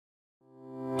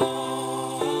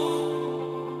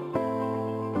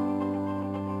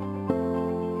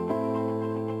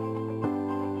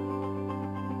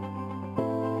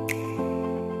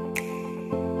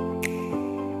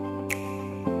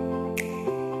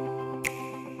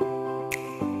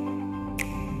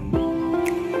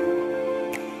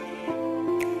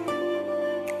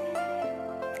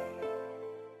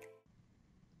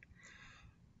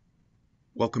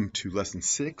Welcome to lesson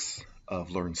 6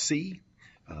 of Learn C.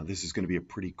 This is going to be a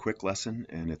pretty quick lesson,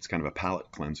 and it's kind of a palate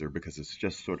cleanser because it's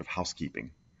just sort of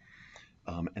housekeeping.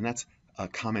 And that's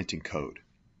commenting code.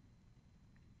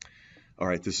 All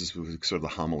right, this is sort of the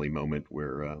homily moment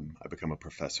where I become a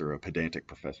professor, a pedantic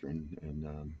professor,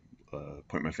 and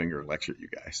point my finger and lecture at you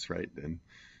guys, right? And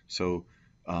so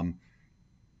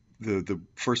the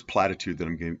first platitude that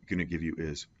I'm going to give you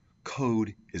is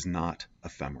code is not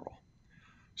ephemeral.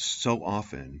 So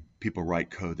often people write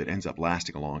code that ends up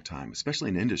lasting a long time, especially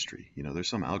in industry. You know, there's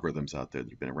some algorithms out there that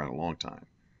have been around a long time.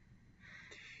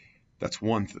 That's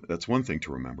one thing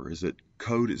to remember, is that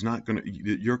code is not going to,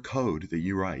 your code that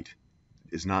you write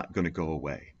is not going to go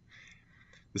away.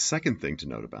 The second thing to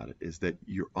note about it is that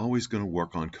you're always going to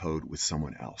work on code with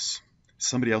someone else.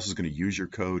 Somebody else is going to use your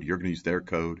code. You're going to use their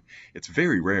code. It's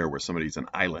very rare where somebody's an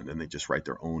island and they just write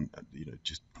their own,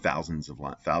 just thousands and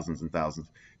thousands,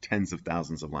 tens of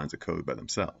thousands of lines of code by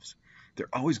themselves. They're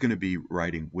always going to be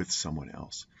writing with someone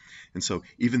else. And so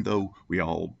even though we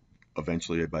all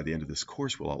eventually, by the end of this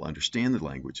course, we'll all understand the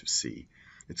language of C,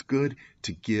 it's good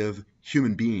to give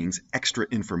human beings extra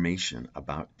information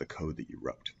about the code that you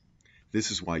wrote.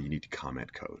 This is why you need to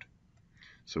comment code.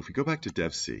 So if we go back to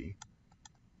Dev C,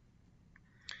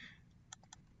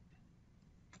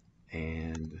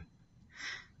 and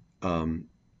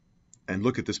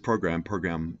look at this program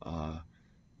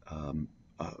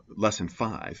lesson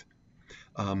 5.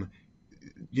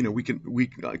 We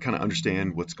kind of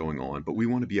understand what's going on, but we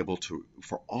want to be able to,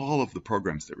 for all of the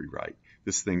programs that we write,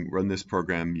 run this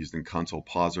program using console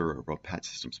pauser or patch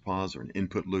systems pause or an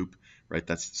input loop, right?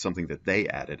 That's something that they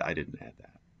added. I didn't add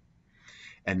that.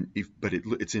 And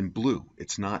it's in blue.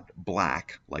 It's not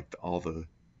black like all the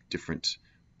different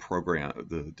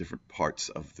the different parts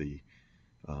of the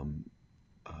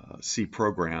C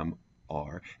program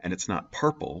are, and it's not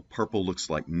purple. Purple looks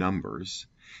like numbers,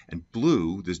 and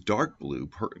blue, this dark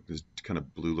blue, this kind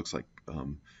of blue looks like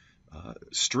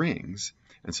strings,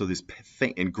 and so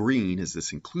and green is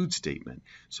this include statement.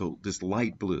 So this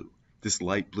light blue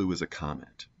is a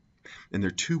comment. And there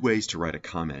are two ways to write a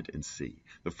comment in C.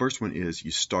 The first one is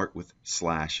you start with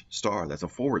 /*, that's a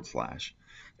forward slash,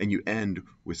 and you end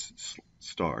with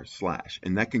 */,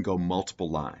 and that can go multiple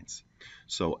lines.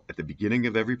 So at the beginning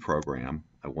of every program,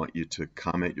 I want you to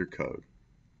comment your code.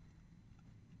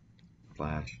 /*.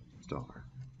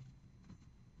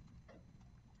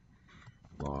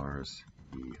 Lars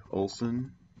E.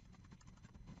 Olson,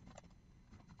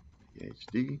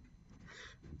 PhD.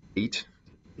 Date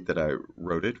that I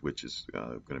wrote it, which is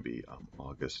going to be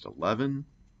August 11.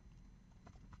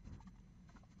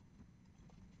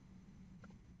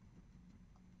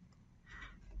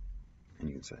 And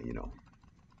you can say,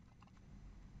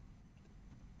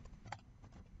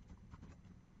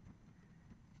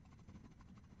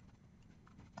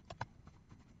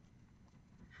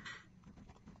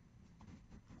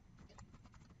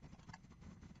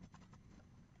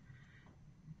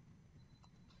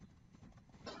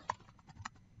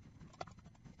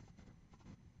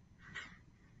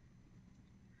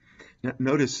 Now,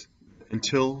 notice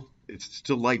until it's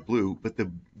still light blue, but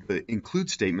the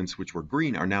include statements, which were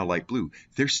green, are now light blue.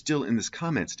 They're still in this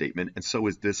comment statement, and so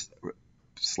is this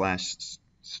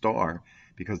 /*,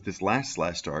 because this last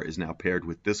 /* is now paired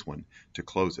with this one to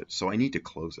close it. So I need to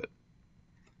close it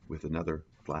with another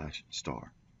 /*.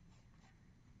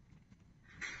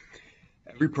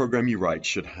 Every program you write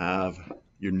should have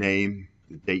your name,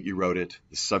 the date you wrote it,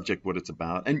 the subject, what it's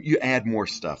about, and you add more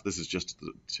stuff. This is just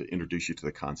to introduce you to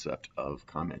the concept of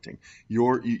commenting.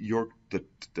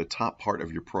 The top part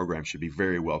of your program should be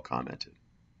very well commented.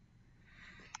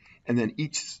 And then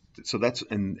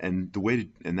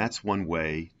that's one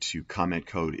way to comment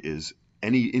code is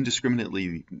any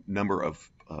indiscriminately number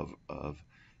of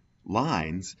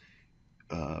lines.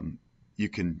 You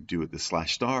can do it the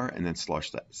 /* and then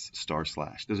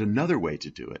 //. There's another way to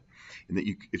do it, in that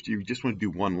if you just want to do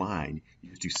one line,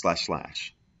 you just do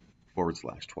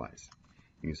 // twice.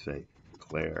 You can say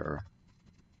declare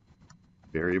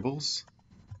variables,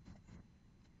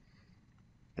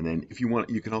 and then if you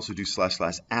want, you can also do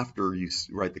 // after you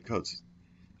write the codes.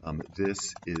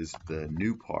 This is the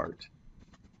new part,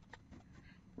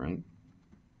 right?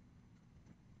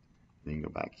 Then you go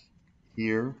back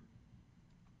here.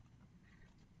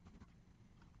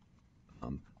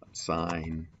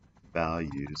 Assign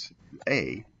values to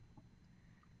A,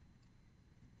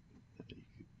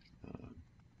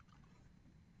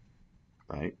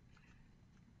 right?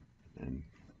 And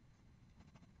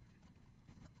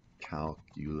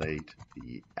calculate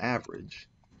the average.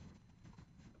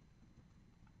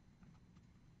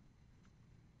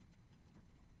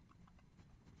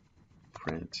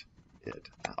 Print it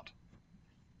out.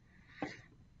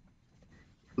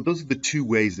 So those are the two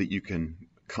ways that you can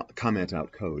comment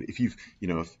out code. If you've,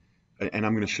 and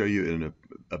I'm going to show you in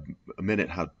a minute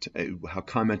how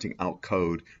commenting out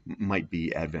code might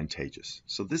be advantageous.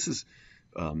 So this is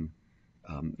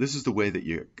the way that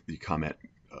you comment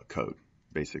code.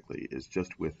 Basically, is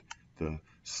just with the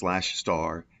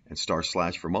 /* and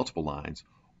 */ for multiple lines,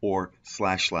 or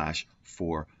 //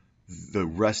 for the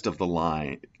rest of the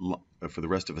line, for the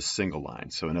rest of a single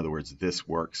line. So in other words, this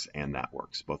works and that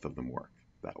works. Both of them work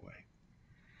that way.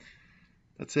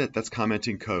 That's it. That's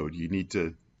commenting code. You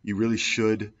really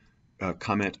should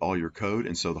comment all your code.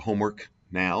 And so the homework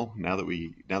now that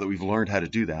we've learned how to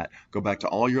do that, go back to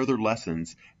all your other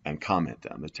lessons and comment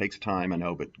them. It takes time, I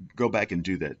know, but go back and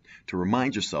do that to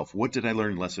remind yourself, what did I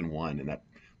learn in lesson 1 in that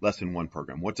lesson 1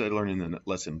 program? What did I learn in the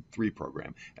lesson 3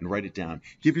 program? And write it down.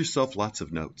 Give yourself lots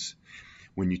of notes.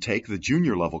 When you take the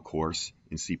junior level course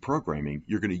in C programming,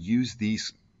 you're going to use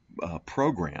these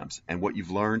programs and what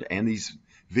you've learned and these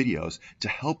videos to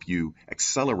help you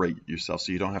accelerate yourself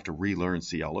so you don't have to relearn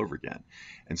C all over again.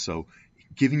 And so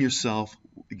giving yourself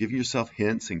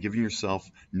hints and giving yourself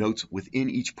notes within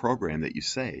each program that you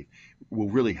save will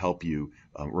really help you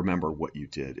remember what you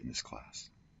did in this class.